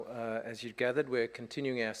as you've gathered. We're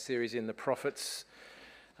continuing our series in the prophets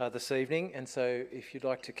this evening, and so if you'd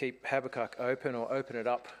like to keep Habakkuk open or open it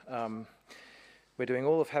up, we're doing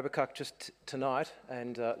all of Habakkuk just tonight,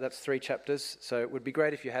 and that's 3 chapters, so it would be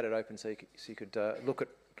great if you had it open so you could look at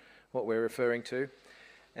what we're referring to,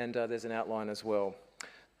 and there's an outline as well.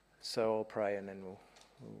 So I'll pray and then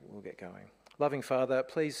we'll get going. Loving Father,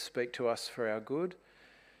 please speak to us for our good.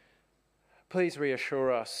 Please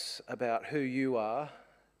reassure us about who you are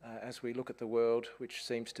as we look at the world which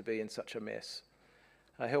seems to be in such a mess.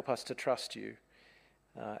 Help us to trust you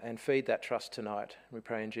and feed that trust tonight. We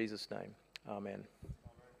pray in Jesus' name. Amen.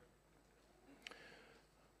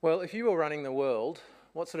 Well, if you were running the world,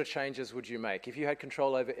 what sort of changes would you make? If you had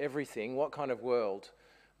control over everything, what kind of world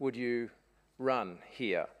would you run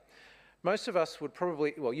here? Most of us would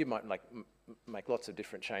probably, well, you might make lots of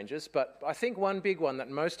different changes, but I think one big one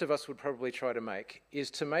that most of us would probably try to make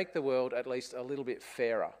is to make the world at least a little bit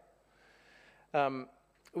fairer.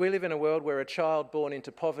 We live in a world where a child born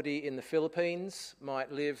into poverty in the Philippines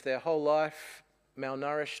might live their whole life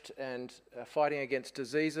malnourished and fighting against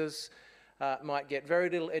diseases, might get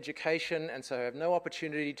very little education and so have no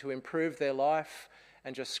opportunity to improve their life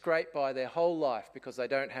and just scrape by their whole life because they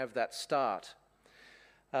don't have that start.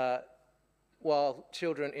 While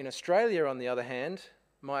children in Australia, on the other hand,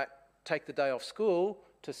 might take the day off school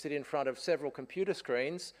to sit in front of several computer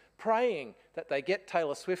screens, praying that they get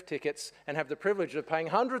Taylor Swift tickets and have the privilege of paying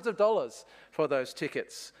hundreds of dollars for those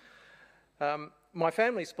tickets. My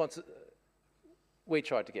family we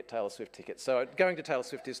tried to get Taylor Swift tickets, so going to Taylor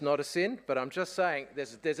Swift is not a sin, but I'm just saying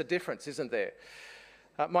there's a difference, isn't there?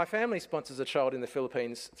 My family sponsors a child in the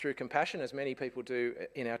Philippines through Compassion, as many people do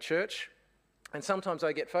in our church. And sometimes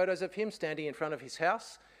I get photos of him standing in front of his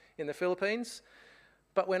house in the Philippines.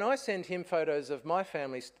 But when I send him photos of my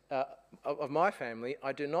family,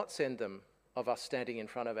 I do not send them of us standing in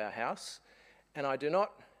front of our house. And I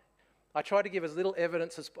try to give as little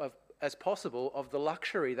evidence as possible of the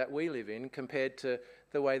luxury that we live in compared to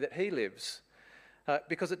the way that he lives.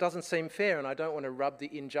 Because it doesn't seem fair and I don't want to rub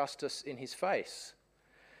the injustice in his face.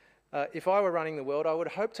 If I were running the world, I would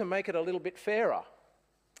hope to make it a little bit fairer.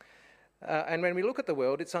 And when we look at the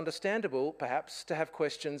world, it's understandable, perhaps, to have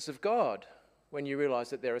questions of God when you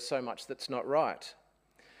realise that there is so much that's not right.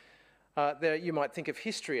 You might think of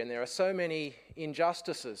history, and there are so many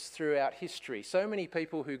injustices throughout history, so many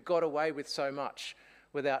people who got away with so much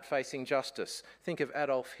without facing justice. Think of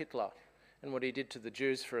Adolf Hitler and what he did to the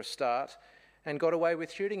Jews for a start, and got away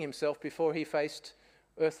with shooting himself before he faced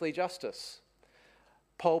earthly justice.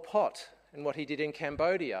 Pol Pot and what he did in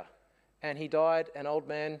Cambodia, and he died an old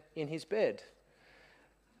man in his bed.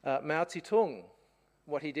 Mao Zedong,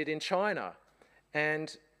 what he did in China,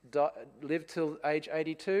 and lived till age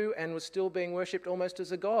 82 and was still being worshipped almost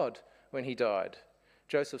as a god when he died.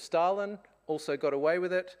 Joseph Stalin also got away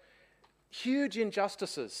with it. Huge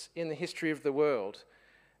injustices in the history of the world,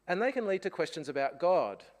 and they can lead to questions about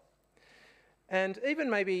God. And even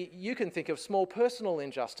maybe you can think of small personal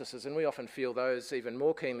injustices, and we often feel those even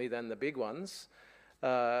more keenly than the big ones.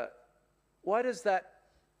 Why does that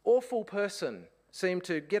awful person seem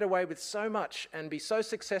to get away with so much and be so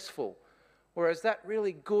successful, whereas that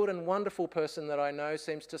really good and wonderful person that I know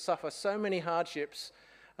seems to suffer so many hardships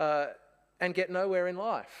and get nowhere in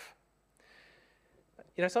life?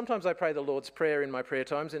 You know, sometimes I pray the Lord's Prayer in my prayer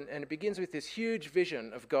times, and it begins with this huge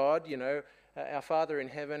vision of God, you know, our Father in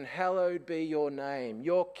heaven, hallowed be your name,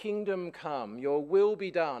 your kingdom come, your will be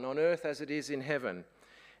done on earth as it is in heaven.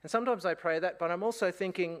 And sometimes I pray that, but I'm also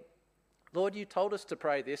thinking, Lord, you told us to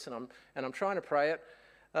pray this, and I'm trying to pray it.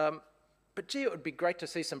 But gee, it would be great to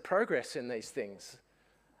see some progress in these things.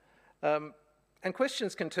 And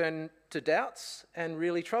questions can turn to doubts and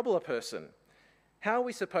really trouble a person. How are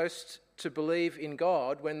we supposed to believe in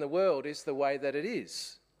God when the world is the way that it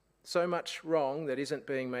is? So much wrong that isn't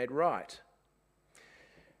being made right.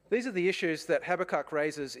 These are the issues that Habakkuk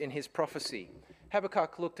raises in his prophecy.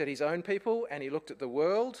 Habakkuk looked at his own people and he looked at the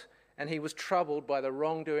world, and he was troubled by the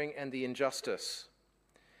wrongdoing and the injustice.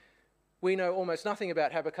 We know almost nothing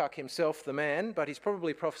about Habakkuk himself, the man, but he's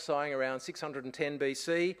probably prophesying around 610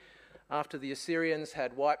 BC, after the Assyrians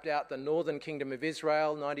had wiped out the northern kingdom of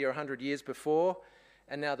Israel 90 or 100 years before,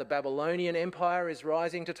 and now the Babylonian Empire is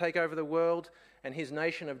rising to take over the world, and his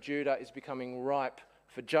nation of Judah is becoming ripe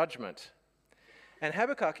for judgment. And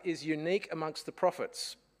Habakkuk is unique amongst the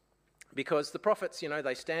prophets, because the prophets, you know,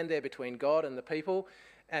 they stand there between God and the people,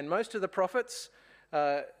 and most of the prophets,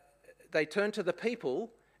 they turn to the people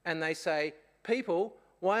and they say, people,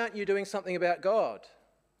 why aren't you doing something about God?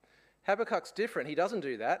 Habakkuk's different. He doesn't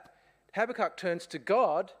do that. Habakkuk turns to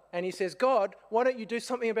God and he says, God, why don't you do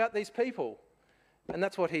something about these people? And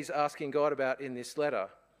that's what he's asking God about in this letter.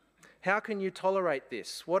 How can you tolerate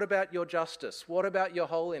this? What about your justice? What about your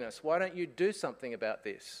holiness? Why don't you do something about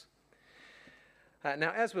this?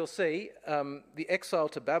 Now, as we'll see, the exile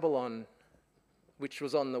to Babylon, which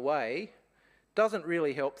was on the way, doesn't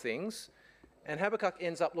really help things. And Habakkuk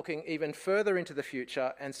ends up looking even further into the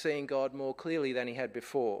future and seeing God more clearly than he had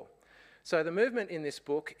before. So the movement in this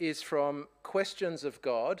book is from questions of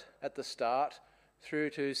God at the start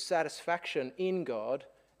through to satisfaction in God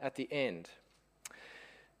at the end.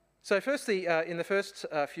 So firstly, in the first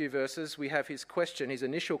few verses, we have his question, his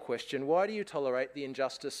initial question: why do you tolerate the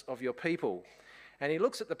injustice of your people? And he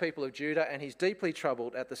looks at the people of Judah and he's deeply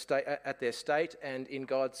troubled at their state and in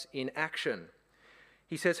God's inaction.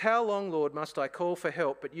 He says, "How long, Lord, must I call for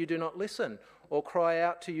help, but you do not listen, or cry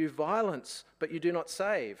out to you violence, but you do not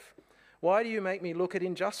save? Why do you make me look at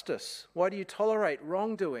injustice? Why do you tolerate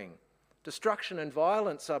wrongdoing? Destruction and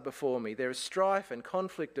violence are before me. There is strife and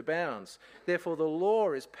conflict abounds. Therefore the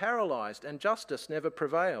law is paralysed and justice never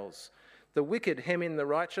prevails. The wicked hem in the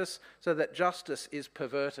righteous so that justice is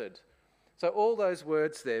perverted." So all those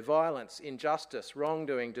words there: violence, injustice,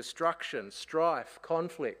 wrongdoing, destruction, strife,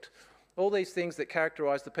 conflict, all these things that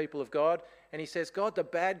characterise the people of God. And he says, God, the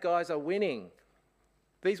bad guys are winning.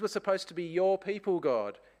 These were supposed to be your people,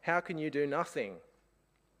 God. How can you do nothing?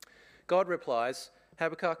 God replies,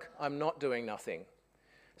 Habakkuk, I'm not doing nothing.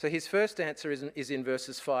 So his first answer is in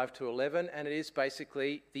verses 5 to 11, and it is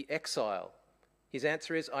basically the exile. His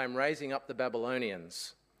answer is, I am raising up the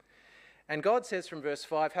Babylonians. And God says from verse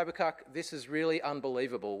 5, Habakkuk, this is really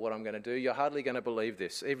unbelievable what I'm going to do. You're hardly going to believe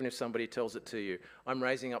this, even if somebody tells it to you. I'm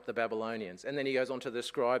raising up the Babylonians. And then he goes on to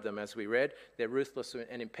describe them, as we read. They're ruthless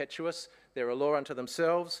and impetuous. They're a law unto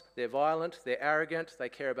themselves. They're violent. They're arrogant. They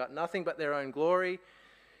care about nothing but their own glory.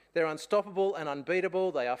 They're unstoppable and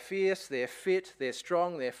unbeatable. They are fierce. They're fit. They're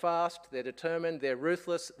strong. They're fast. They're determined. They're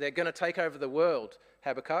ruthless. They're going to take over the world,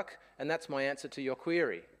 Habakkuk. And that's my answer to your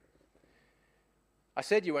query. I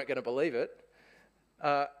said you weren't going to believe it.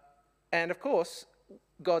 And of course,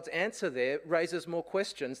 God's answer there raises more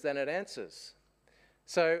questions than it answers.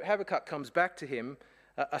 So Habakkuk comes back to him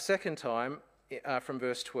a second time from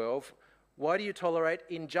verse 12. Why do you tolerate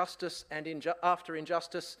injustice and after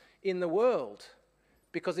injustice in the world?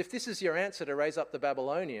 Because if this is your answer to raise up the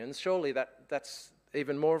Babylonians, surely that's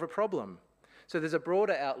even more of a problem. So there's a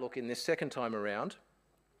broader outlook in this second time around.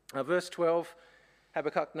 Verse 12,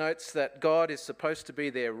 Habakkuk notes that God is supposed to be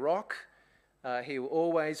their rock. He will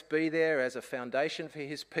always be there as a foundation for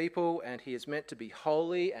his people, and he is meant to be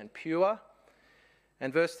holy and pure.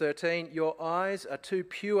 And verse 13, your eyes are too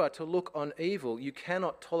pure to look on evil. You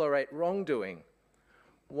cannot tolerate wrongdoing.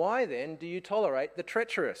 Why then do you tolerate the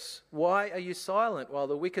treacherous? Why are you silent while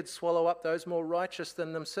the wicked swallow up those more righteous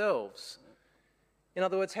than themselves? In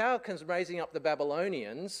other words, how can raising up the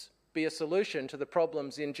Babylonians be a solution to the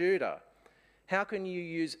problems in Judah? How can you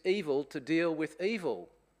use evil to deal with evil?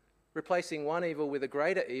 Replacing one evil with a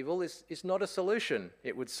greater evil is not a solution,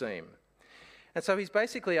 it would seem. And so he's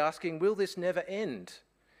basically asking, will this never end?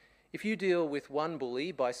 If you deal with one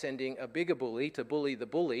bully by sending a bigger bully to bully the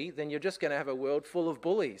bully, then you're just going to have a world full of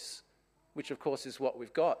bullies, which of course is what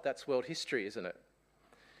we've got. That's world history, isn't it?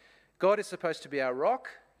 God is supposed to be our rock.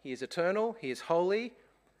 He is eternal. He is holy.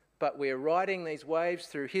 But we're riding these waves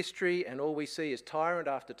through history, and all we see is tyrant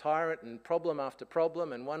after tyrant and problem after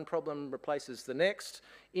problem, and one problem replaces the next,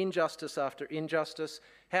 injustice after injustice.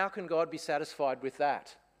 How can God be satisfied with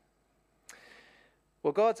that?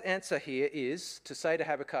 Well, God's answer here is to say to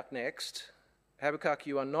Habakkuk next, Habakkuk,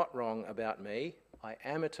 you are not wrong about me. I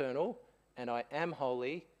am eternal, and I am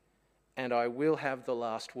holy, and I will have the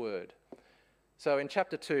last word. So in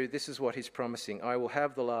chapter 2, this is what he's promising. I will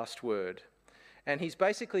have the last word. And he's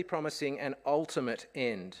basically promising an ultimate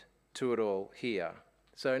end to it all here.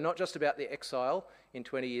 So not just about the exile in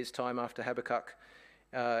 20 years' time after Habakkuk,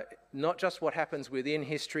 not just what happens within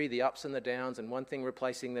history, the ups and the downs, and one thing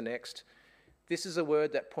replacing the next. This is a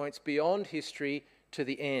word that points beyond history to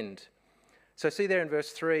the end. So see there in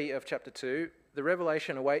verse 3 of chapter 2, the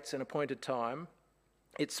revelation awaits an appointed time.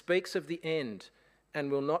 It speaks of the end and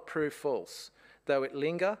will not prove false. Though it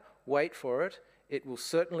linger, wait for it. It will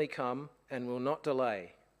certainly come and will not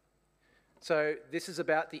delay. So this is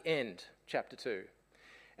about the end, chapter 2.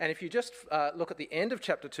 And if you just look at the end of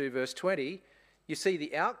chapter 2, verse 20, you see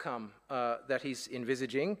the outcome that he's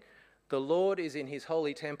envisaging. The Lord is in his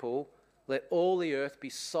holy temple. Let all the earth be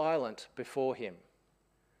silent before him.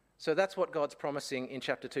 So that's what God's promising in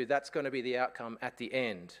chapter 2. That's going to be the outcome at the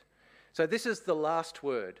end. So this is the last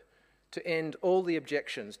word, to end all the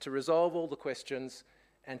objections, to resolve all the questions,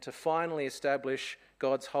 and to finally establish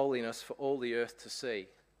God's holiness for all the earth to see.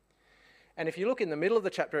 And if you look in the middle of the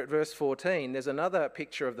chapter at verse 14, there's another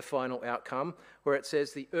picture of the final outcome where it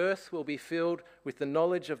says, the earth will be filled with the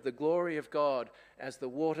knowledge of the glory of God as the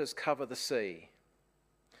waters cover the sea.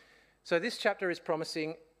 So this chapter is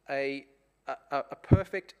promising a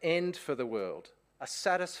perfect end for the world, a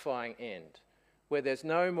satisfying end, where there's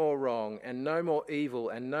no more wrong and no more evil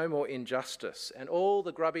and no more injustice, and all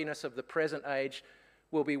the grubbiness of the present age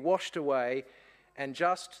will be washed away, and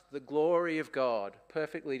just the glory of God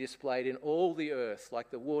perfectly displayed in all the earth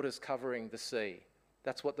like the waters covering the sea.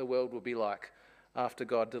 That's what the world will be like after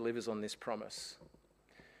God delivers on this promise.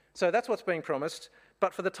 So that's what's being promised.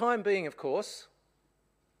 But for the time being, of course,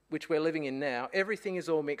 which we're living in now, everything is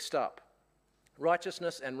all mixed up.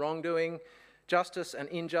 Righteousness and wrongdoing, justice and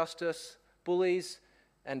injustice, bullies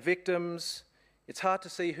and victims. It's hard to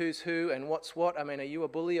see who's who and what's what. I mean, are you a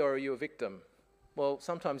bully or are you a victim? Well,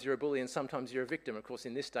 sometimes you're a bully and sometimes you're a victim. Of course,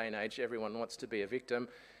 in this day and age, everyone wants to be a victim,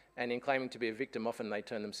 and in claiming to be a victim, often they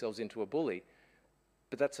turn themselves into a bully.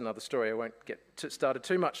 But that's another story. I won't get started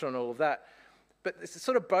too much on all of that. But it's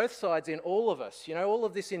sort of both sides in all of us, you know, all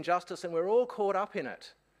of this injustice, and we're all caught up in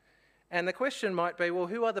it. And the question might be, well,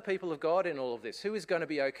 who are the people of God in all of this? Who is going to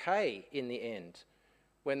be okay in the end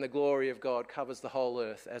when the glory of God covers the whole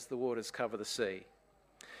earth as the waters cover the sea?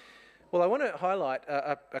 Well, I want to highlight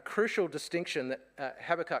a crucial distinction that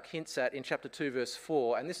Habakkuk hints at in chapter 2, verse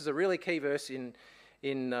 4. And this is a really key verse in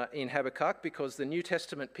Habakkuk because the New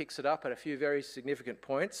Testament picks it up at a few very significant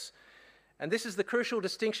points. And this is the crucial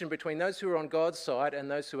distinction between those who are on God's side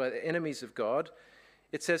and those who are enemies of God.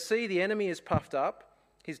 It says, see, the enemy is puffed up,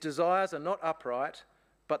 his desires are not upright,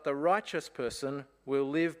 but the righteous person will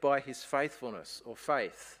live by his faithfulness or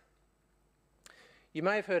faith. You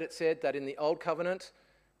may have heard it said that in the Old Covenant,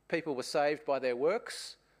 people were saved by their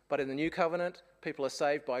works, but in the New Covenant, people are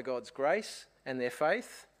saved by God's grace and their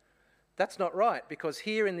faith. That's not right, because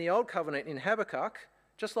here in the Old Covenant in Habakkuk,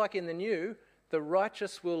 just like in the New, the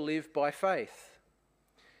righteous will live by faith.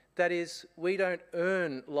 That is, we don't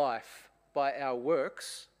earn life by our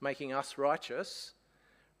works, making us righteous.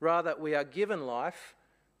 Rather, we are given life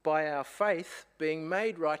by our faith being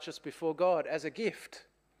made righteous before God as a gift.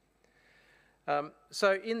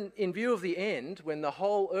 So in view of the end, when the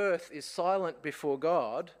whole earth is silent before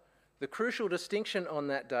God, the crucial distinction on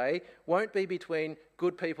that day won't be between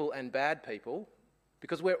good people and bad people,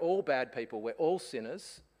 because we're all bad people, we're all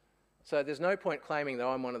sinners. So there's no point claiming that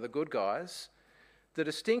I'm one of the good guys. The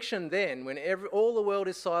distinction then, when all the world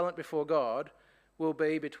is silent before God, will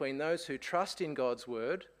be between those who trust in God's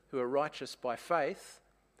word, who are righteous by faith,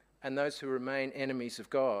 and those who remain enemies of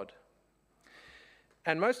God.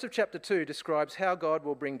 And most of chapter 2 describes how God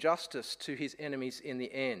will bring justice to his enemies in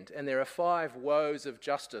the end. And there are 5 woes of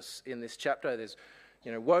justice in this chapter. There's,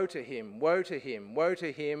 woe to him, woe to him, woe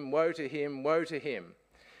to him, woe to him, woe to him.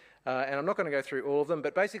 And I'm not going to go through all of them,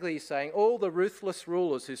 but basically he's saying all the ruthless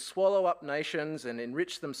rulers who swallow up nations and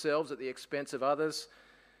enrich themselves at the expense of others,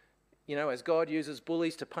 as God uses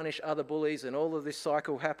bullies to punish other bullies and all of this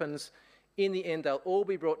cycle happens, in the end they'll all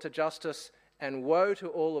be brought to justice, and woe to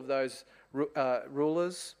all of those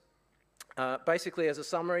rulers. Basically, as a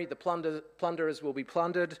summary, the plunderers will be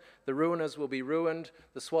plundered, the ruiners will be ruined,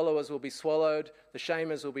 the swallowers will be swallowed, the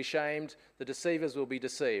shamers will be shamed, the deceivers will be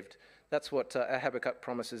deceived. That's what Habakkuk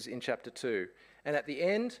promises in chapter 2. And at the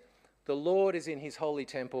end, the Lord is in his holy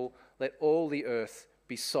temple, let all the earth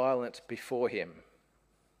be silent before him.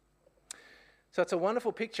 So it's a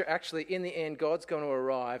wonderful picture, actually. In the end, God's going to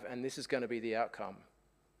arrive, and this is going to be the outcome.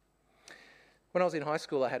 When I was in high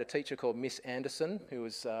school, I had a teacher called Miss Anderson, who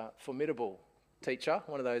was a formidable teacher,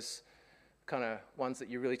 one of those kind of ones that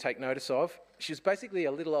you really take notice of. She was basically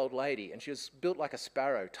a little old lady, and she was built like a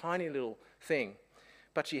sparrow, tiny little thing.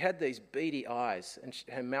 But she had these beady eyes, and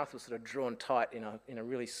her mouth was sort of drawn tight in a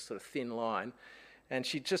really sort of thin line. And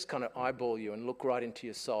she'd just kind of eyeball you and look right into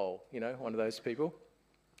your soul, one of those people.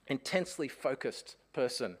 Intensely focused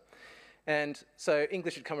person. And so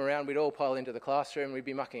English would come around, we'd all pile into the classroom, we'd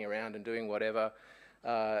be mucking around and doing whatever.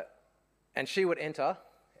 And she would enter,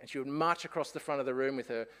 and she would march across the front of the room with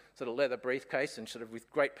her sort of leather briefcase and sort of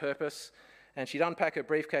with great purpose. And she'd unpack her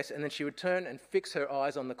briefcase, and then she would turn and fix her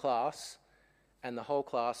eyes on the class, and the whole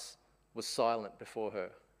class was silent before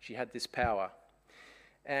her. She had this power.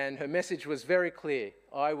 And her message was very clear.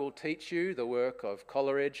 I will teach you the work of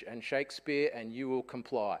Coleridge and Shakespeare, and you will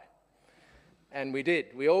comply. And we did.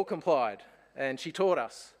 We all complied. And she taught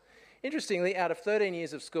us. Interestingly, out of 13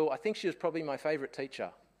 years of school, I think she was probably my favourite teacher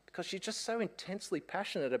because she's just so intensely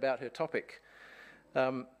passionate about her topic.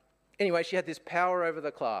 Anyway, she had this power over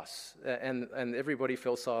the class, and everybody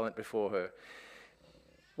fell silent before her.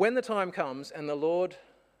 When the time comes and the Lord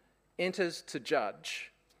enters to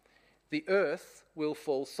judge, the earth will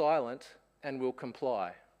fall silent and will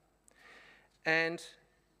comply. And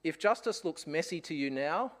if justice looks messy to you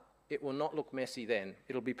now, it will not look messy then.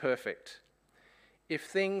 It'll be perfect. If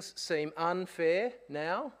things seem unfair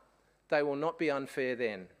now, they will not be unfair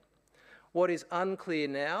then. What is unclear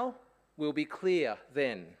now will be clear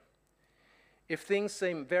then. If things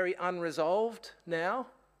seem very unresolved now,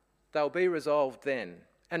 they'll be resolved then.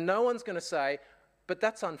 And no one's going to say, but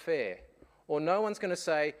that's unfair. Or no one's going to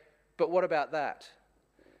say, but what about that?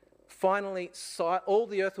 Finally, all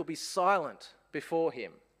the earth will be silent before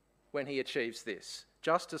him when he achieves this.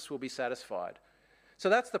 Justice will be satisfied. So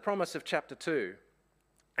that's the promise of chapter 2.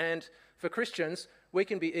 And for Christians, we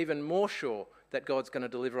can be even more sure that God's going to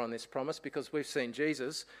deliver on this promise because we've seen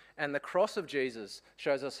Jesus, and the cross of Jesus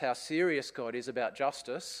shows us how serious God is about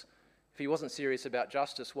justice. If he wasn't serious about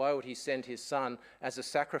justice, why would he send his son as a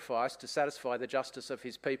sacrifice to satisfy the justice of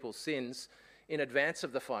his people's sins in advance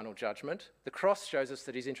of the final judgment? The cross shows us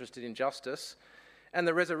that he's interested in justice. And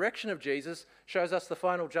the resurrection of Jesus shows us the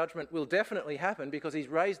final judgment will definitely happen because he's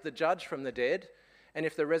raised the judge from the dead. And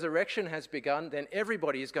if the resurrection has begun, then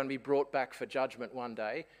everybody is going to be brought back for judgment one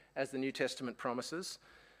day, as the New Testament promises.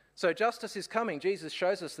 So justice is coming. Jesus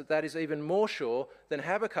shows us that that is even more sure than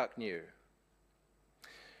Habakkuk knew.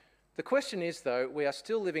 The question is, though, we are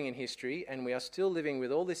still living in history and we are still living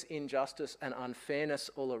with all this injustice and unfairness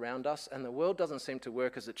all around us, and the world doesn't seem to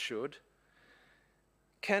work as it should.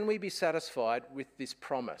 Can we be satisfied with this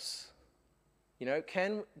promise?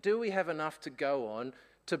 Do we have enough to go on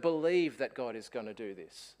to believe that God is going to do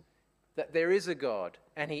this? That there is a God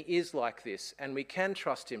and he is like this and we can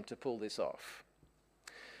trust him to pull this off?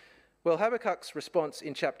 Well, Habakkuk's response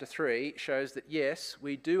in chapter 3 shows that yes,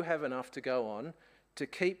 we do have enough to go on to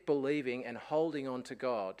keep believing and holding on to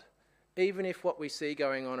God, even if what we see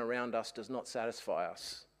going on around us does not satisfy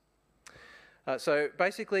us. So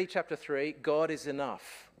basically, chapter 3, God is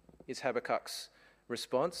enough, is Habakkuk's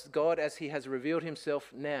response. God, as he has revealed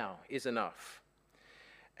himself now, is enough.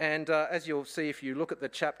 And as you'll see if you look at the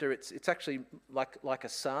chapter, it's actually like a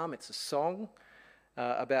psalm. It's a song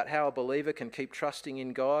about how a believer can keep trusting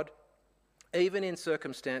in God. Even in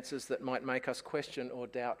circumstances that might make us question or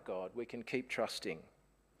doubt God, we can keep trusting.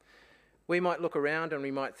 We might look around and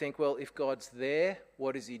we might think, well, if God's there,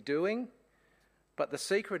 what is he doing? But the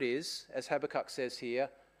secret is, as Habakkuk says here,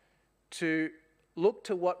 to look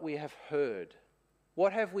to what we have heard.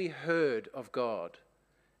 What have we heard of God?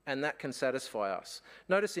 And that can satisfy us.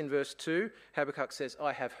 Notice in verse 2, Habakkuk says,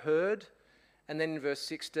 I have heard. And then in verse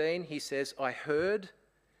 16, he says, I heard.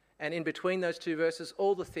 And in between those two verses,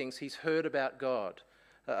 all the things he's heard about God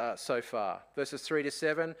so far. Verses 3 to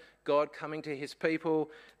 7, God coming to his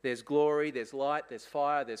people. There's glory, there's light, there's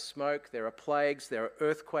fire, there's smoke, there are plagues, there are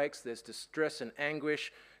earthquakes, there's distress and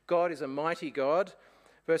anguish. God is a mighty God.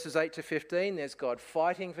 Verses 8 to 15, there's God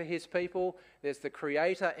fighting for his people. There's the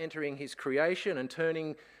Creator entering his creation and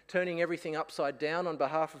turning everything upside down on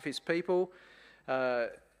behalf of his people.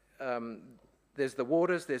 There's the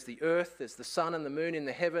waters, there's the earth, there's the sun and the moon in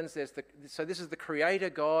the heavens. So this is the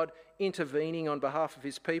Creator God intervening on behalf of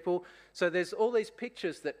his people. So there's all these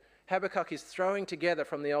pictures that Habakkuk is throwing together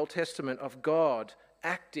from the Old Testament of God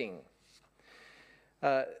acting.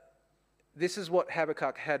 This is what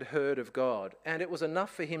Habakkuk had heard of God, and it was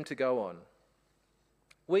enough for him to go on.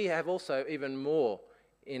 We have also even more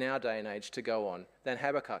in our day and age to go on than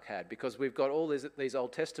Habakkuk had, because we've got all these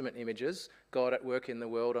Old Testament images, God at work in the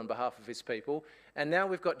world on behalf of his people, and now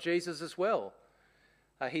we've got Jesus as well.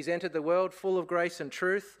 He's entered the world full of grace and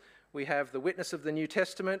truth. We have the witness of the New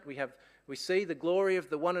Testament. We see the glory of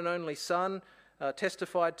the one and only Son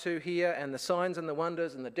testified to here, and the signs and the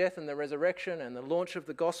wonders and the death and the resurrection and the launch of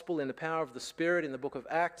the gospel in the power of the Spirit in the book of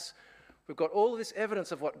Acts. We've got all of this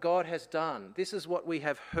evidence of what God has done. This is what we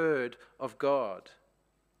have heard of God.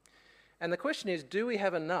 And the question is, do we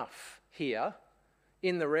have enough here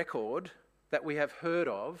in the record that we have heard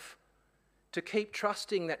of to keep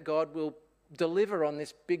trusting that God will deliver on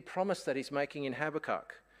this big promise that he's making in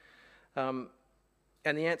Habakkuk? And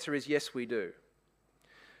the answer is yes, we do.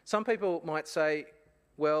 Some people might say,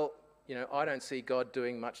 well, I don't see God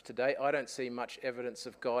doing much today. I don't see much evidence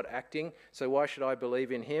of God acting, so why should I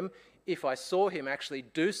believe in him? If I saw him actually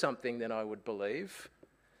do something, then I would believe.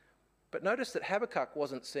 But notice that Habakkuk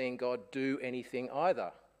wasn't seeing God do anything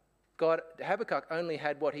either. Habakkuk only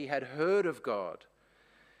had what he had heard of God.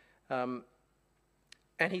 And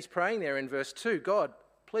he's praying there in verse 2, God,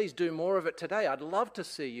 please do more of it today. I'd love to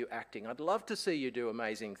see you acting. I'd love to see you do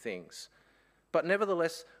amazing things. But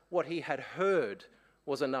nevertheless, what he had heard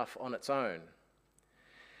was enough on its own.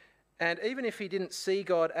 And even if he didn't see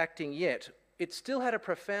God acting yet, it still had a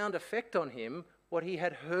profound effect on him what he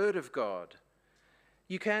had heard of God.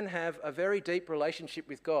 You can have a very deep relationship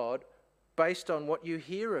with God based on what you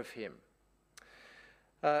hear of him.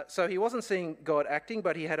 So he wasn't seeing God acting,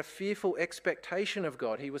 but he had a fearful expectation of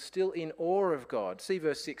God. He was still in awe of God. See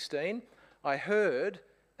verse 16. I heard,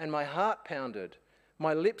 and my heart pounded.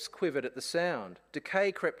 My lips quivered at the sound.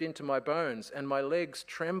 Decay crept into my bones, and my legs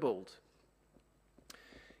trembled.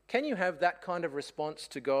 Can you have that kind of response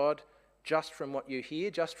to God just from what you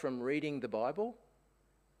hear, just from reading the Bible?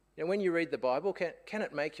 You know, when you read the Bible, can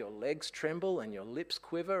it make your legs tremble and your lips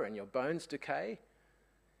quiver and your bones decay?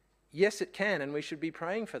 Yes, it can, and we should be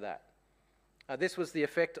praying for that. This was the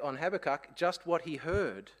effect on Habakkuk, just what he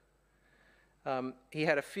heard. He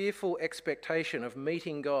had a fearful expectation of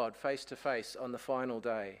meeting God face to face on the final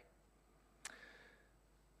day.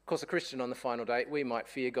 Of course, a Christian on the final day, we might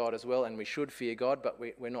fear God as well, and we should fear God, but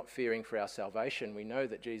we're not fearing for our salvation. We know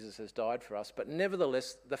that Jesus has died for us, but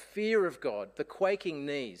nevertheless, the fear of God, the quaking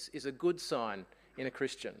knees, is a good sign in a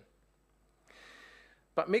Christian.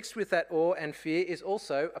 But mixed with that awe and fear is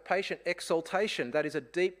also a patient exaltation, that is a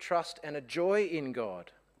deep trust and a joy in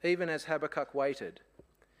God, even as Habakkuk waited.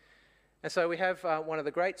 And so we have one of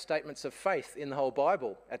the great statements of faith in the whole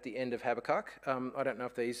Bible at the end of Habakkuk. I don't know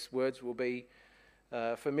if these words will be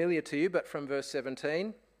familiar to you, but from verse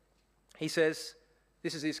 17, he says,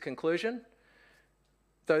 this is his conclusion,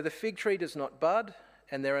 though the fig tree does not bud,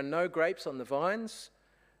 and there are no grapes on the vines,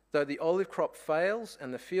 though the olive crop fails,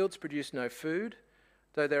 and the fields produce no food,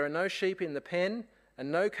 though there are no sheep in the pen,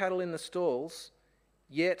 and no cattle in the stalls,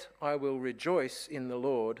 yet I will rejoice in the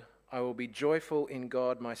Lord. I will be joyful in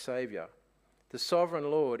God my Saviour. The sovereign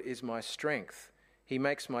Lord is my strength. He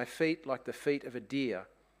makes my feet like the feet of a deer.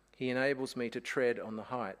 He enables me to tread on the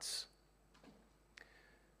heights.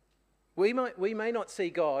 We may not see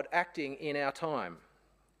God acting in our time,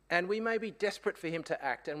 and we may be desperate for him to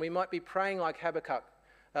act, and we might be praying like Habakkuk,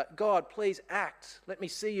 God, please act. Let me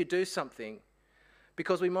see you do something,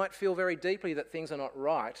 because we might feel very deeply that things are not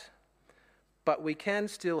right. But we can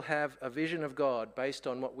still have a vision of God based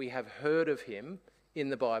on what we have heard of him in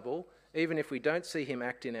the Bible, even if we don't see him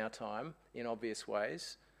act in our time in obvious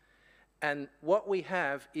ways. And what we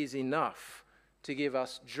have is enough to give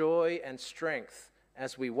us joy and strength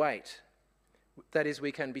as we wait. That is,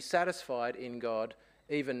 we can be satisfied in God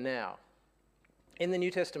even now. In the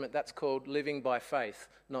New Testament, that's called living by faith,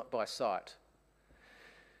 not by sight.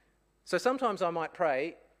 So sometimes I might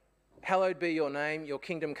pray, hallowed be your name, your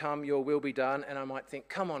kingdom come, your will be done. And I might think,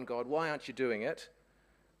 come on, God, why aren't you doing it?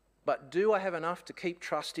 But do I have enough to keep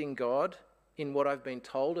trusting God in what I've been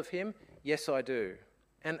told of him? Yes, I do.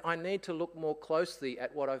 And I need to look more closely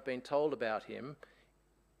at what I've been told about him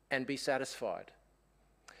and be satisfied.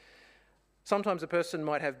 Sometimes a person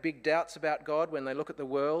might have big doubts about God when they look at the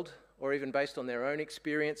world, or even based on their own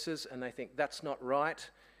experiences, and they think that's not right,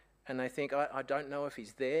 and they think, I don't know if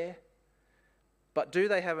he's there. But do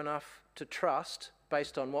they have enough to trust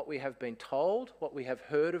based on what we have been told, what we have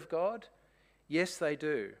heard of God? Yes, they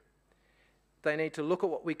do. They need to look at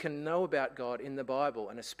what we can know about God in the Bible,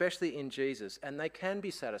 and especially in Jesus, and they can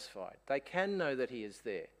be satisfied. They can know that he is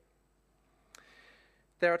there.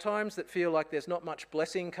 There are times that feel like there's not much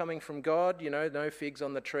blessing coming from God, no figs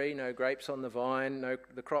on the tree, no grapes on the vine,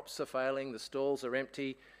 the crops are failing, the stalls are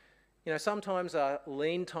empty. Sometimes are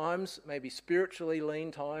lean times, maybe spiritually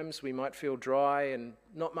lean times. We might feel dry and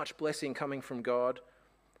not much blessing coming from God.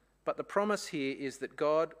 But the promise here is that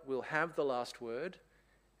God will have the last word,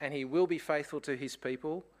 and he will be faithful to his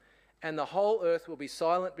people, and the whole earth will be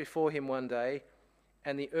silent before him one day,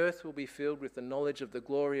 and the earth will be filled with the knowledge of the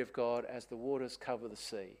glory of God as the waters cover the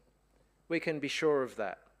sea. We can be sure of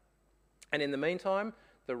that. And in the meantime,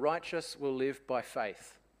 the righteous will live by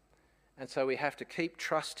faith. And so we have to keep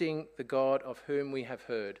trusting the God of whom we have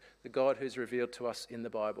heard, the God who's revealed to us in the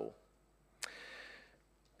Bible.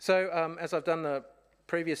 So as I've done the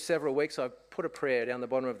previous several weeks, I've put a prayer down the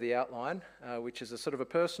bottom of the outline, which is a sort of a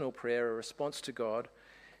personal prayer, a response to God.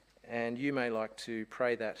 And you may like to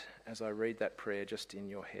pray that as I read that prayer just in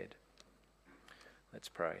your head. Let's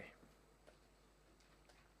pray.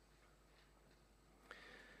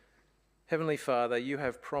 Heavenly Father, you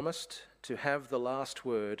have promised to have the last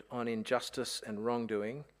word on injustice and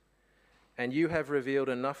wrongdoing, and you have revealed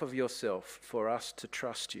enough of yourself for us to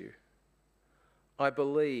trust you. I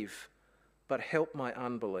believe, but help my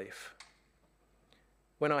unbelief.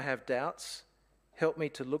 When I have doubts, help me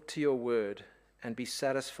to look to your word and be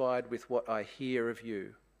satisfied with what I hear of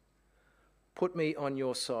you. Put me on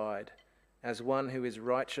your side as one who is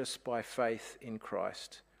righteous by faith in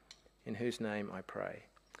Christ, in whose name I pray.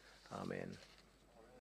 Amen.